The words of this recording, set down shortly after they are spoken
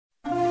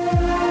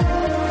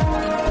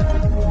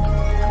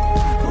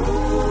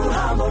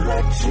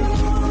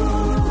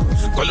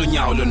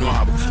Kolunyawo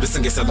lonwabo bese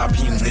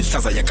ngeselapha ingci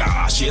ihlaza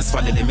yakashi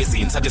esivalele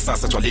emizini sathi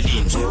sasa gcwale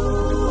lindle.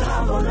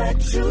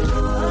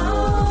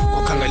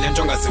 Ukhangele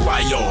into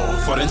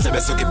ongaziwayo for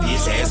endlebe soke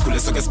ibhidle esikhule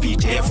soke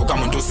sibhidle vuka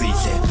umuntu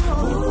usidle.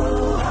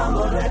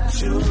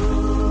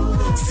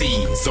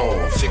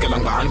 Sizo fikela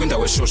ngani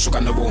kwindawo eshushu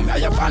kanobomi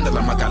ayabanda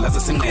lamagala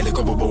zesinqele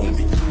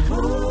kobobomi.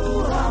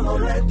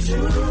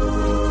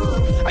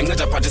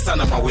 Anceda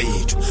phathisana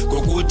mawethu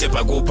ngokude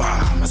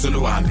bhakupha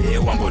masoluhambe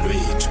uhambo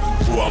lwethu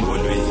uhambo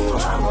lwethu.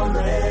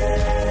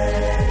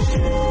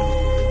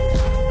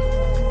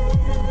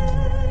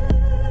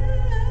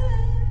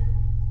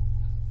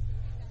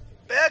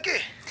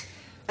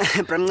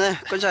 Beki Bramnce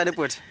kunjani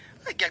bhuti?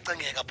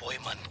 Ngiyacengeka boy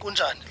man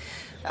kunjani?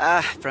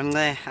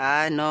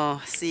 Bramnce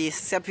no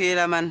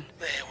siyaphila man.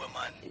 Ewe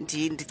man.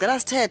 Ndicela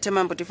sithethe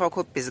man but if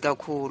awukho busy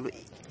kakhulu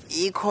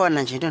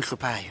ikhona nje into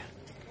endihluphayo.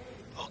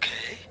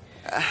 Okay.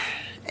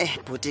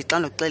 Bhuti xa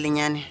ndikuxela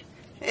inyani.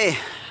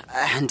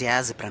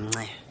 Andiyazi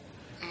Bramnce.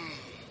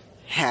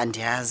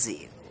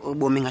 Andiyazi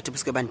ubomi ngathi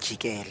busuke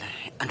bandijikela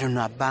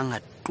andonwabanga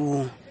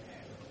tu.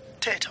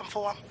 Thetha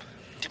mfo wami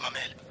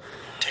ndimamele.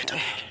 Thetha.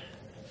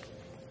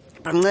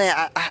 Bramnce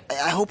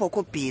I hope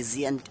awukho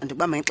busy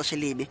andikubamba ngexesha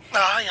elibi.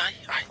 Hayi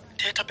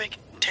thetha Beki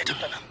thetha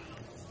mntanami.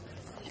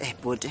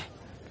 Bhuti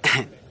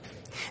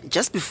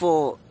just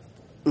before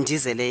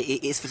ndizele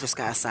isifihlo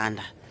sika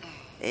Asanda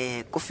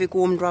kufika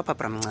umuntu apha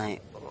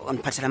Bramnce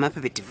oniphathela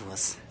amaphepha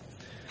divorce.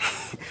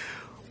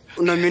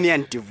 Unomini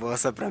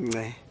yandivorce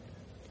Bramnce.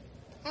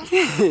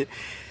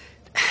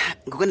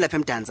 Ngokwendilapha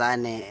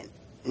eMdantsane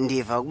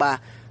ndiva ukuba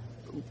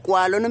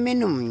kwalo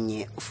nomini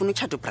umnye ufuna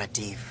utshata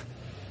uBradiv.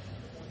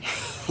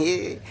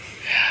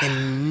 The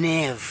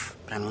nerve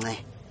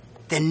Bramnce.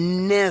 The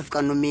nerve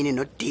kanomini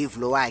noDave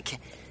lo wakhe.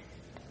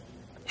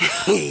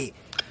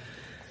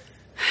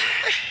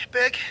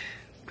 Beki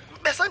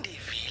bese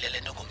ndivile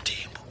lento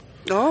ngomthembu.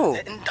 Oh.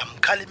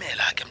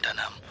 Ndamkhalimela ke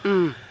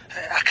mntanami.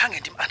 Akhange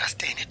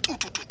ndim-understand tu.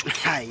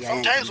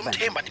 Sometimes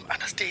umthemba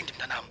ndim-understand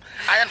mntanami.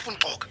 Hayi andifuni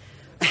uxoka.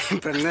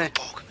 Bramnce.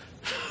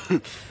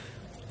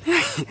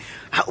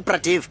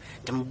 uBradiv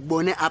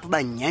ndimbone apha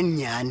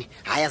banyanyani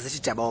hayi azithi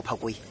jaba opha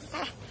kuye.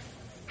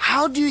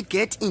 How do you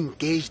get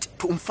engaged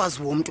to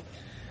umfazi womuntu?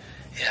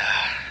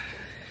 Yeah.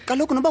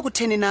 Kaloku noba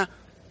kutheni na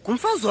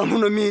ngumfazi wami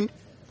unomini.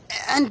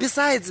 And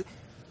besides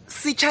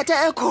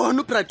sichata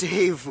ekhona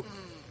uBradiv.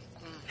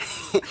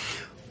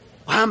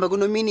 Wahamba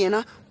kunomini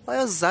yena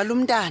wayozala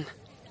umntana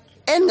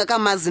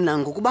engakamazi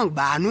nangokuba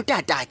ngubani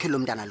utatakhe lo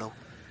mntana lo.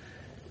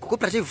 Ngoku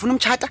uBradiv ufuna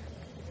umtshata?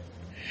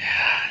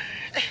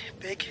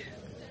 Beki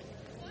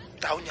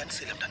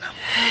awunyanisile mntanami.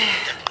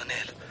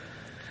 Ndiyakuqinela.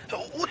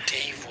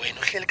 uDave wena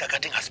uhleli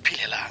kakade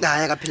ngasiphilelanga.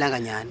 Hayi akaphilanga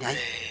nyani hayi.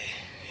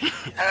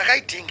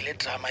 Akakayidingi le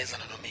drama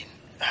izana nomini.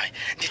 Hayi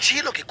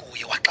nditshilo ke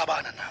kuye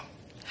waxabana nawe.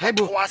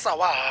 Hayibo wasa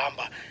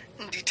wahamba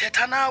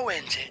ndithetha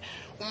nawe nje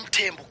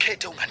umthembu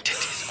ukhethe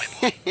ungandithethisi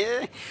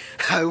mayibo.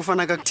 Hayi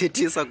ufana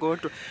kakuthethisa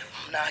kodwa.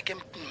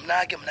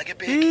 Mna ke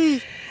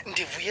Beki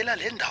ndivuyela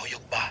le ndawo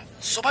yokuba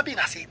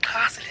sobabini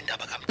asiyixhase le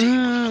ndaba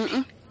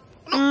kaMthembu.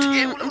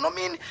 Unomthembu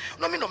unomini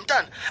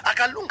nomntana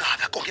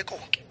akalunganga konke.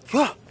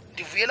 Yho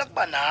ndivuyela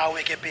kuba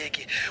nawe ke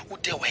Beki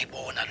ude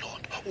wayibona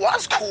lonto.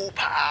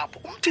 Wazikhupha apho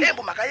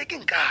umthembu makayeke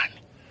inkani.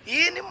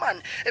 Yini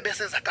man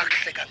ebeseza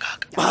kakuhle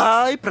kangaka.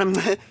 Hayi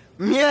Bramnce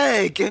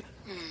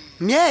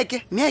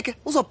myeke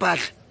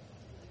uzobhadla.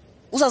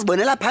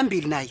 Uzazibonela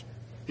phambili naye.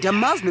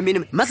 Ndiyamazi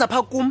nomini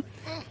mazapha kum.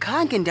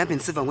 Khange ndihambe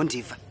ndisiva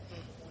ngondiva.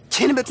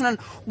 Thini bethuna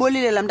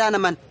bolile lamntana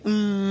man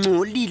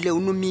ungcolile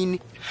unomini.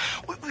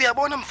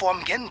 Uyabona mfo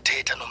wami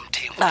ngendithetha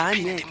nomthembu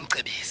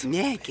ndimcebise.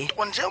 Myeke.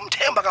 Nje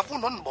umthembu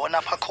akafuni nonibona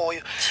apha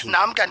khoyo.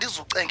 Nami kanti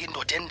izucenga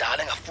indoda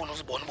endala engafuni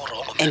uzibona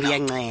uburongo mina.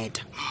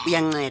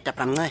 Uyanceda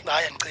Bramnce.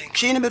 Hayi andicingi.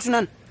 Thini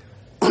bethuna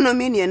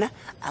unomini yena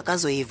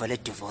akazoyiva le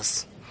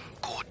divorce.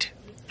 Good.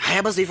 Hayi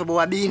abazoyiva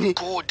bobabini.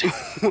 Good.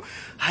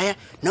 Haya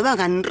noba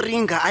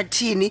nganiringa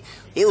athini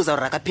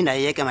uzawuraka phinda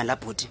yeke man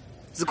labhuti.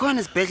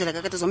 Zikhona izibhedlela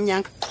kakade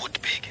zomnyanga. Good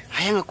Beki.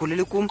 Hayi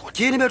angakhuleli kum.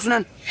 Thini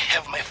bethunana? You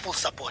have my full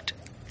support.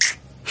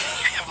 You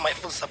have my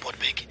full support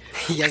Beki.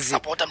 Yazi.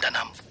 Support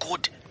mntanami.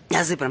 Good.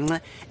 Yazi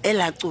Bramnce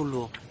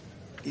elaculo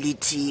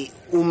lithi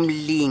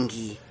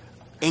umlingi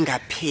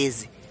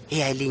engaphezi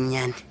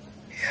eyalinyani.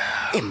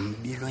 Yeah.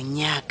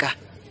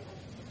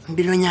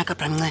 Mbilonyaka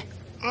Bramnce.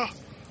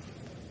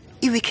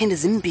 Iweekend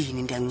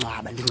zimbini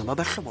ndiyangcwaba ndingcwaba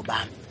abahlobo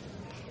bami.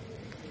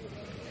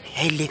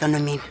 Hey leka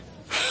nomini.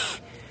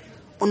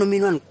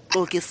 Unomini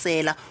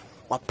wandixokisela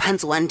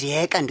waphansi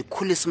wandiyeka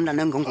ndikhulisa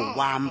umntana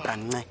ngengowami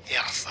Bramnce.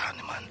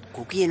 Yasani man.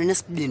 Ngoku yena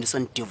nesibindi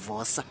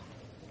sondivorce.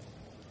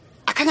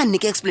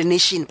 Akanganike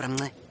explanation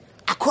Bramnce.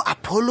 Akho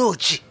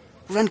apology.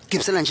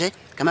 Urandigibisela nje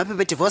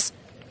ngamaphepha divorce.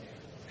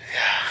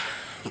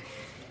 Yeah.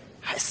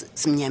 Hayi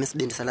simnyama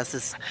isibindi sala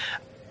sisi.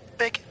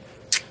 Beki.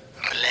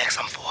 Relax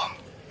mfowami.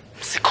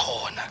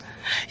 Sikhona.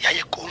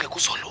 Yaye konke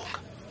kuzolunga.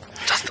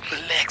 Just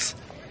relax.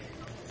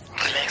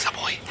 Relax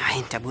boy.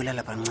 Hayi ndabula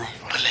lapha Bramnce.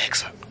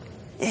 Relax.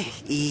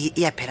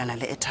 Iyaphela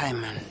nale airtime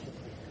man.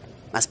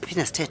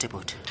 Masiphinde sithethe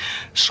but.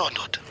 Sure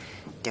ndoda.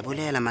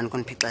 Ndiyabulela man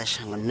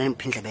konipixesha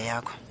ngoniphendlebe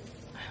yakho.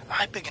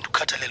 Hayi bheki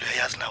ndikukhathalele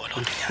uyayazi nawe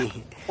lo nto nyana.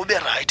 Ube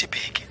right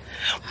bheki.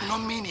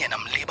 Unomini yena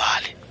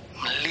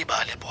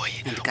mlibale boy.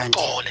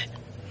 Uxole.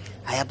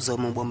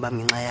 Ayabuzoma ubomi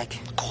bami ngenxa yakhe.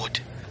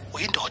 Good.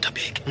 Uyindoda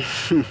bheki.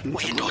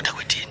 Uyindoda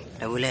kwethini.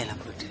 Ndiyabulela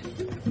bhuti.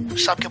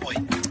 Sharp ke boy.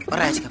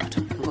 Alright ke bhuti.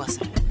 Inkosi.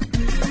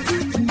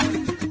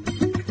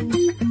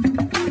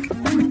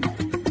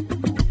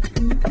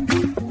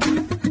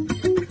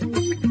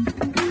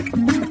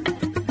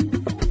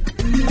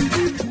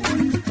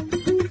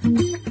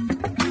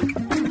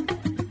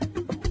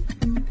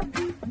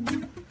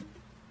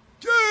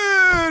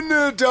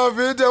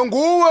 David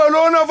nguwe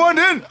lona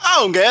Fondini.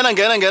 Awu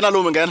ngena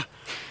Lume ngena.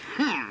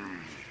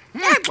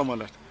 Xama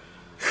la.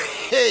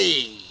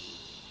 Hey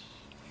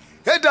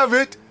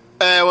David.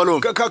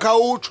 Walume.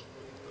 Khawutsho.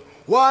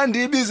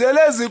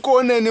 Wandibizele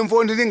ezikoneni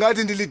Mfondini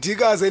ngathi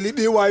ndilidikaze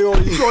libiwayo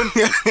intoni.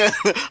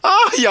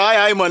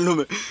 Hayi man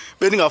Lume.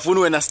 Beningafuni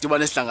wena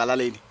sidibane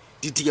sihlangalaleni.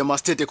 Ndithi ke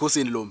masithethe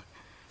ekhosini Lume.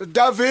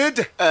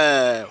 David.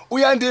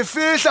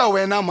 Uyandifihla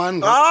wena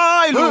man.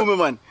 Hayi Lume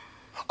man.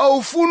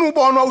 Awufuni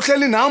ubonwa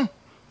uhleli nami.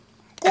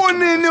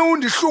 Kunini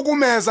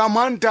undihlukumeza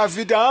man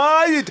David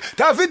hayi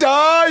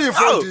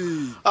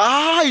Fondini.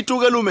 Hayi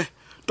tuke Lume.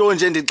 To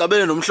nje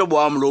ndicabene nomhlobo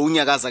wami lo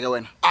unyakaza ke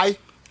wena. Hayi.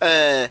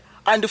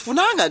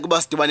 Andifunanga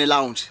kuba sidibane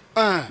lounge.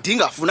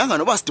 Ndingafunanga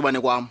noba sidibane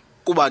kwami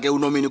kuba ke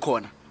unomini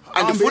khona.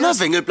 Andifuna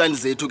venge plan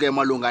zethu ke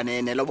malunga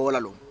nelobola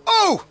lo.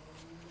 Oh.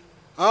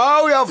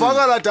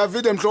 Uyavakala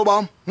David emhlobo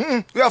wami.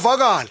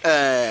 Uyavakala.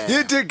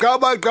 Yithi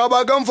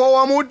gqaba ke mfo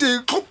wami uthi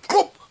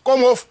qhup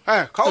komof.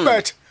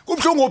 Khawubethe.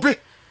 Kubhlungu uphi?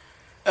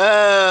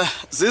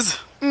 Zizi.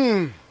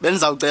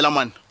 Benizawucela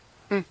man.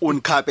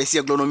 Unikhaphe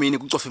siye kulonomini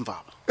kucofa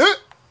imvaba.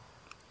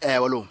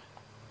 Walume.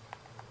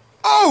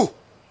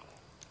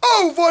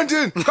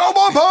 Fondini.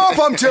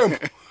 Khawubamba Mthembu.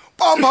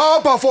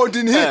 Bamba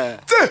Fondini.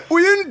 Tse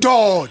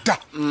uyindoda.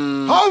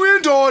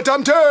 Awuyindoda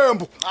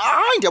Mthembu.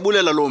 Hayi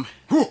ndiyabulela Lume.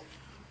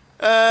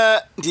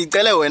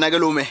 Ndicele wena ke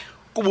Lume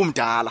kuba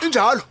umdala.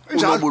 Injalo.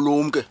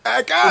 Unobulumke.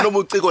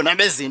 Unobuciko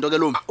nabezinto ke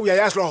Lume.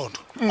 Uyayazi loo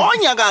nto.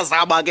 Onyakaza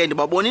aba ke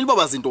ndibabonile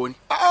baba zintoni.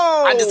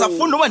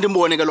 Andisafunda uba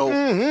ndimbone ke lowo.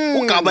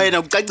 Ugaba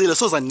yena kucacile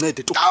soza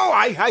ndincede tu.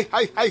 Hayi.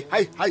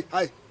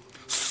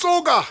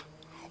 Suka.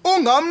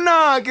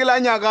 Ungamnaki la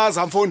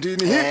nyakaza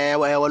Mfondini.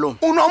 Walume.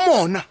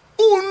 Unomona.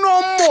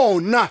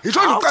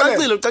 Yitsho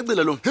ndicela.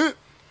 Ucacile lo.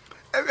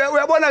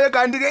 Uyabona ke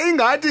kanti ke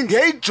ingathi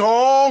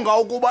ngeyijonga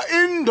ukuba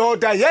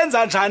indoda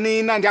yenza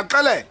njani na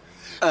ndiyakuxelela.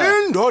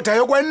 Indoda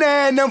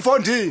yokwenene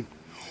Mfondini.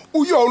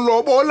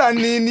 Uyolobola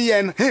nini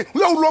yena?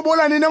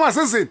 Uyolobola nini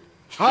emasizini?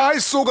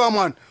 Hayi suka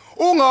man.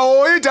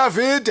 Ungahoyi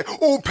David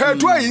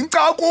uphethwe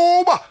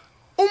yincakuba.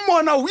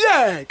 Umona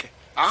uyeke.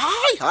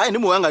 Hayi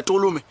ndimoya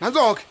ngatulume.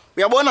 Nanzoke.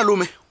 Uyabona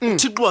Lume,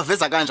 uThixo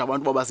waveza kanje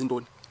abantu baba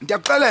zintoni.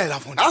 Ndiyakuxelela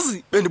Mfondini.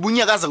 Yazi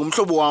bendibunyakaza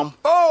ngomhlobo wami.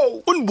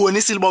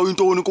 Unibonisile ba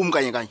uyintoni kum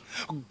kanye.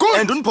 Good.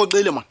 And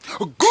uniphoxile man.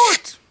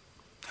 Good.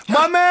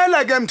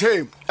 Mamela ke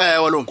Mthembu.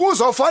 Walume.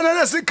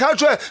 Kuzofanele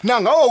sikhatshwe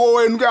nangawo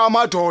kowenu ke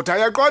amadoda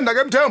yaqonda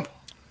ke Mthembu.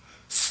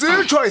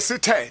 Sitsho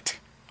isithethe.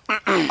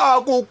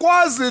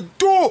 Akukwazi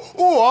tu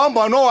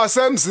uhamba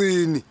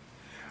nowasemzini.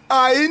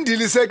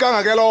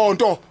 Ayindilisekanga ke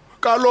lonto.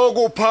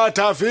 Kaloku pha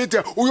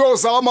David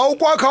uyozama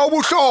ukwakha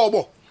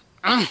ubuhlobo.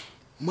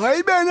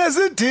 Mayibe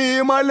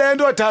nesidima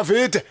lento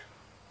David.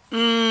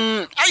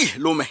 Ayi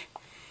Lume.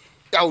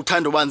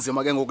 Awuthanda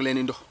ubanzima ke ngokulena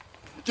into.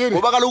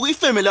 Ngoba kaloku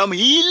ifamily yami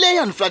yile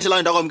yaniflathela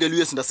into akwamkela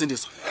uyesu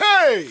ndasindiswa.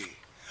 Hey!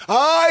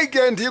 Hayi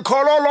ke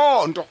ndikholo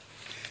lonto.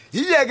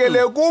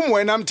 Yiyekele kum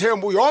wena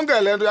Mthembu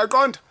yonke lento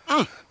yaqonda.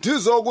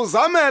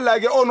 Ndizokuzamela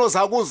ke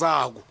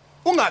onozakuzaku.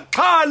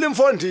 Ungaxhali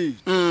Mfondini.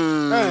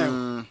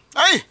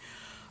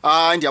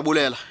 Hayi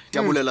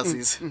ndiyabulela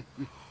sisi.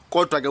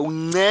 Kodwa ke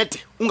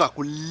uncede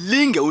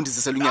ungakulinge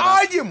undizisela unyaka.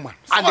 Hayi man.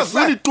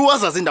 Andifuni tu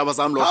azazi indaba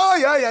zami lo.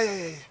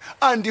 Hayi.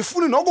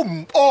 Andifuni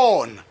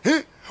nokumbona.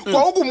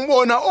 Kwa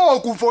ukumbona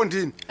oku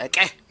Mfondini.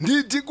 Ke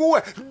Ndithi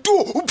kuwe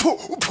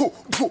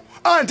phu.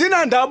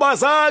 Andinandaba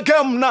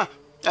zakhe mna.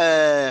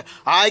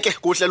 Hayi ke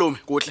kuhle Lume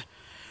kuhle.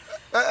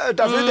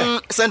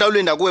 David senda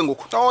ulinda kuwe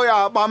ngoku.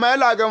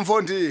 Bamela ke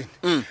Mfondini.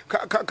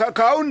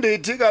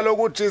 Khawundithi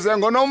kaloku ujize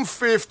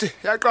ngonom50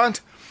 yaqonda.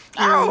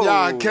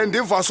 Yakhe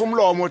ndivasa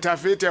umlomo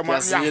David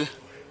man.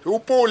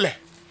 Upule.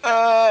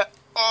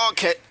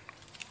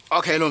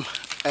 Okay Lume.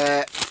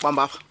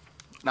 Bamba apha.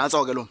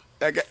 Nanso ke Lume.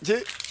 Ke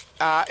nje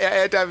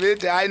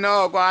David hayi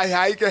no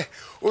hayi ke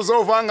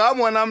uzova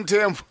ngami wena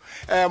Mthembu.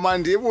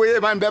 Mandibuye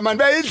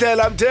manbe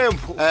indlela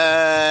Mthembu.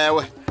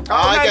 We.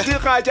 Hayi ke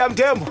khatya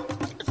Mthembu.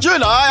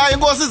 Njena hayi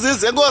inkosi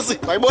izize inkosi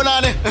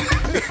bayibonane.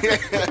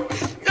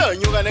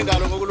 Yonyuka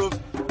nengalo ngokulupa.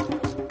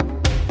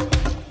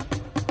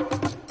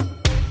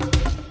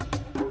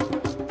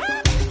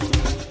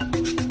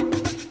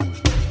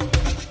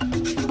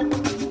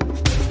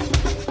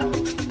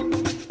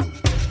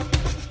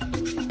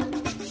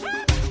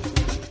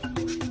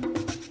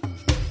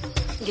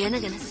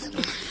 Ngena sisi.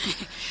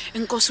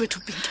 Inkosi wethu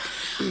Pinto.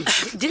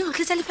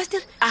 Ndingakhlisela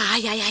ifastiri?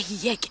 Hayi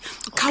yeke.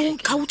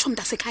 Khawutsho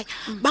mntasekhaya.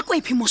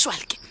 Bakwephi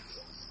imoshwali ke?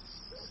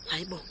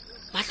 Hayibo.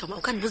 Madloma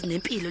ukanibuza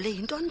nempilo le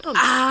yinto ntombi.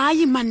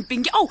 Hayi man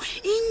Pinki. Oh,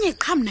 inye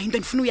cha mina into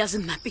endifuna uyazi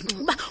mina Pinki.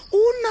 Kuba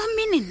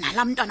unomini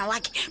nalamntwana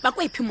wakhe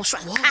bakwephi moshwa.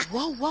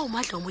 Wow,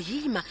 Madloma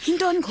yima.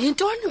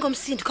 Yintoni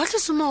ngomsindi?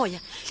 Khahlisa umoya.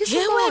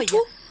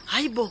 Yewethu.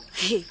 Hayibo.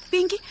 Hey,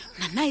 Pinki,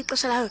 nanayi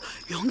ixesha layo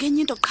yonke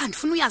enye into qha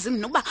ndifuna uyazi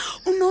mina ukuba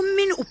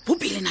unomini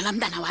ubhubhile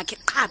nalamntwana wakhe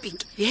qha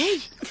Pinki.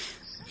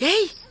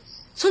 Hey.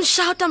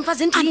 Sonishouta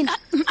mfazi endini.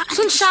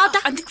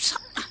 Sonishouta.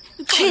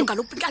 Chini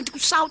kaloku kanti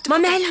kushout.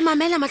 Mamela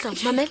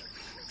Madloma, mamela.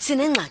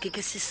 Sinengxaki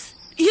ke sisi.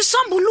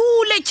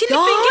 Yisombulule tyhini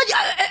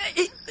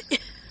Pinki.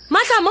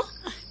 Madloma,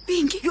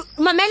 Pinki,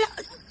 mamela.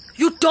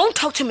 You don't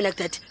talk to me like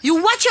that. You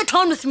watch your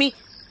tone with me.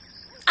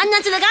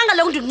 Anyanzelekanga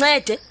lokho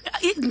ndincede.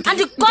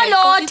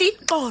 Andikoloti.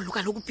 Xolo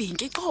kaloku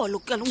Pinki, xolo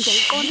kaloku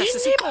ndiyayiqonda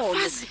sisixolo.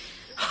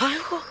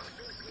 Hayibo.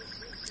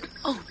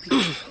 Oh,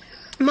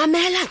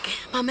 Mamela.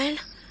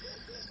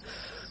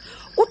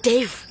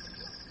 uDave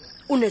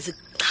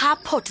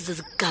unezichaphothi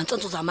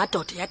zezigantsontso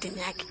zamadoda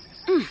yadini yakhe.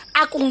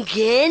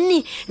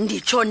 Akungeni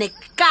nditsho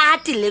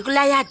nekati le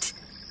kulayadi.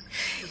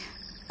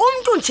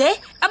 Umuntu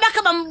nje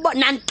abakhe bambona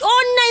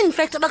nantona in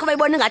fact abakhe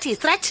bayibona ngathi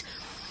threat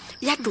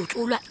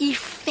yadutshulwa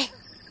ife.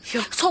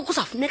 So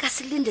kuzafuneka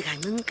silinde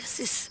kancinci ke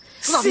sisi.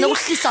 Kuzafuneka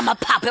uhlisa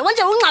amaphaphe.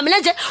 Manje ungxamile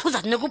nje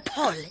uzafuneka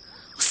uphole.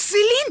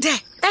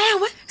 Silinde.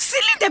 Ewe,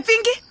 silinde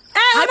Pinki.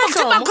 Hayibo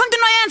kuba khona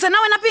into oyenza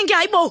nawe na Pinki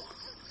hayibo.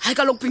 Hayi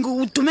kaloku Pinki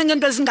udume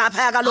ngento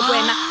ezingapha kaloku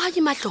wena.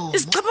 Hayi Madloma.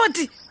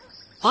 Isichaphothi.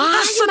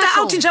 Asuka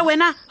out nje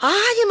wena.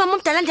 Hayi mama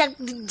omdala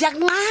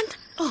ndiyakunqanda.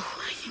 Oh,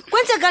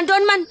 kwenzeka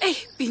ntoni man?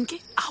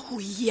 Pinki,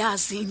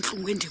 awuyazi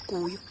inhlungu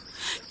endikuyo.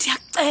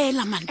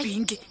 Ndiyacela man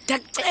Pinki.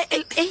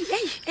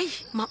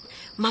 Ndiyacela.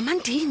 Mama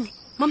Ndini.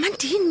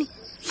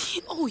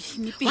 Oh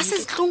yini Pinki?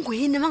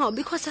 Wasezinhlungwini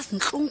mangabikho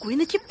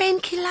sezinhlungwini ke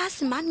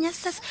painkillers man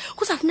yes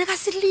kuzafuneka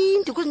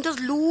silinde kuzinto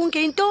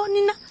zilunge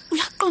intoni na?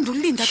 Uyaqonda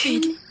ulinda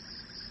Pinki.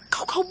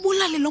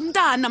 Khawubulale lo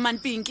mntana man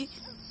Pinki.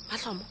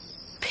 Madloma,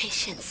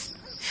 patience.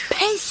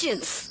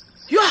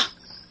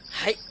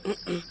 Hayi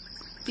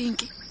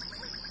Pinki.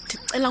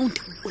 Ndicela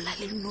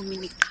undibulale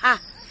unomini qha.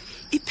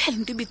 Iphela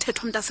into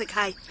ibithethwa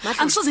mntasekhaya.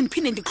 Angisoze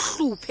ndiphinde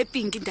ndikuhluphe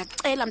Pinki,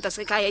 ndiyacela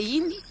mntasekhaya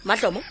yini?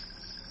 Madloma.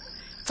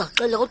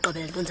 Zawuxela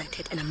ukugqibela into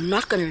endizayithetha and I'm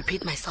not going to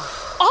repeat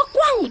myself.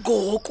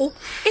 Okwangoku,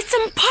 It's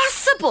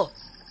impossible.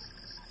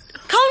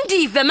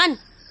 Khawundive man.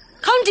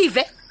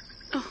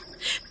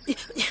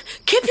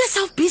 Keep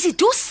yourself busy.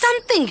 Do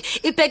something.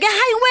 Ibheke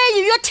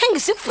highway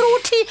uyothengisa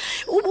ifruthi,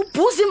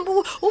 ubhuzi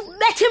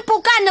ubethe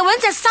impukane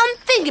wenze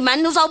something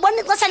man.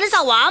 Uzawubona ixesha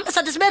lisahamba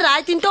sathi sibe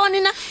right intoni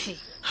na?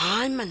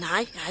 Hayi man,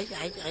 hayi.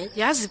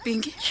 yazi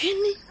Pinki,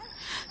 Yini?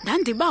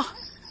 ndandiba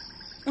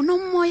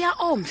unomoya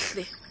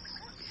omhle.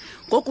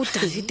 Ngoku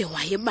Davide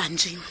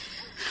wayebanjiwe.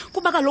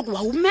 Kuba kaloku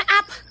wawume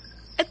apha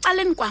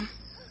ecaleni kwam.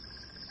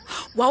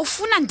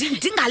 Wawufuna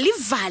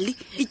ndingalivali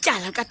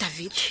ityala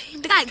kaDavide.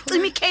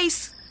 Ndingayicima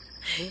icase.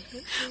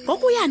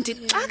 Ngoku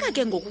uyandixaka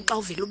ke ngoku xa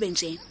uvela ube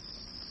njeni.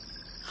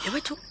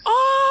 Yewethu.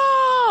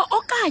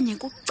 Okanye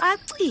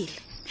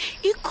kucacile.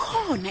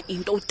 Ikhona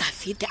into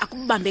uDavide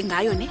akubambe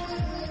ngayo ne?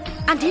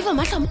 Andiva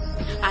Madloma.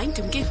 Hayi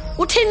ndimkile.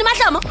 Uthini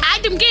Madloma? Hayi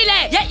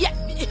ndimkile.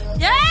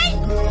 Yey!